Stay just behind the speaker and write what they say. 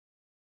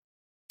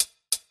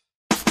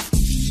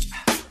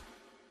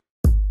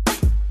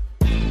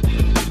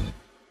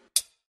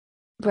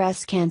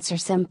Breast cancer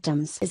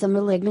symptoms is a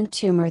malignant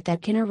tumor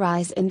that can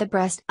arise in the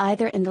breast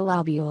either in the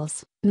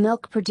lobules,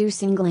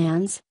 milk-producing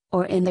glands,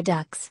 or in the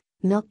ducts,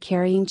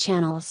 milk-carrying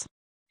channels.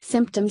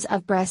 Symptoms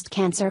of breast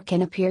cancer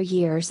can appear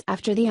years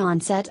after the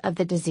onset of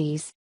the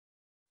disease.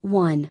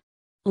 1.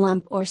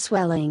 Lump or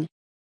swelling.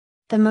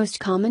 The most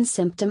common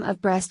symptom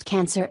of breast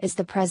cancer is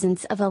the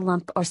presence of a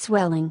lump or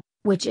swelling,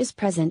 which is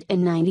present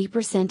in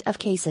 90% of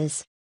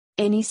cases.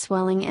 Any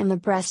swelling in the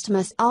breast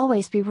must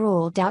always be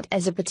ruled out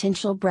as a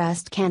potential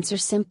breast cancer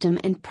symptom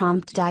and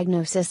prompt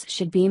diagnosis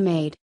should be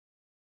made.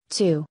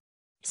 2.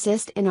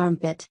 Cyst in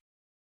armpit.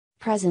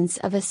 Presence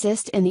of a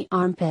cyst in the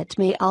armpit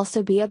may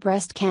also be a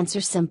breast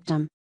cancer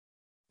symptom.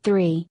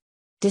 3.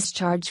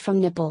 Discharge from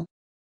nipple.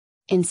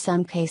 In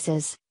some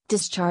cases,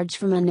 discharge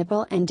from a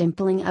nipple and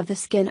dimpling of the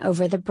skin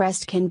over the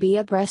breast can be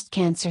a breast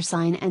cancer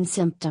sign and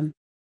symptom.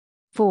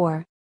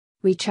 4.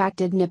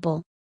 Retracted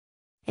nipple.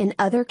 In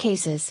other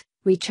cases,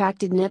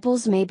 retracted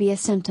nipples may be a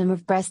symptom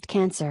of breast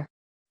cancer.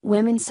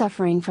 Women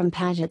suffering from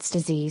Paget's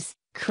disease,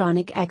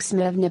 chronic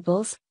eczema of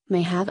nipples,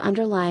 may have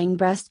underlying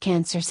breast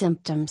cancer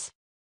symptoms.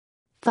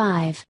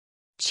 5.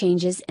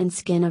 Changes in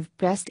skin of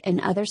breast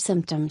and other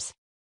symptoms.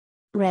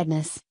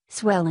 Redness,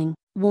 swelling,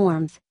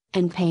 warmth,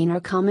 and pain are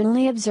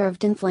commonly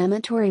observed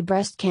inflammatory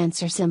breast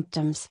cancer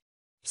symptoms.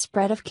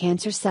 Spread of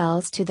cancer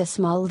cells to the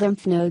small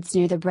lymph nodes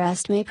near the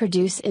breast may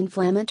produce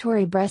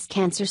inflammatory breast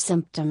cancer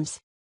symptoms.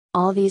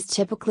 All these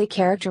typically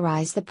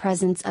characterize the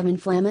presence of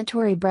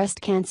inflammatory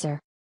breast cancer.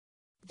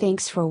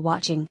 Thanks for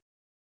watching.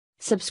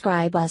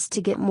 Subscribe us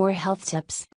to get more health tips.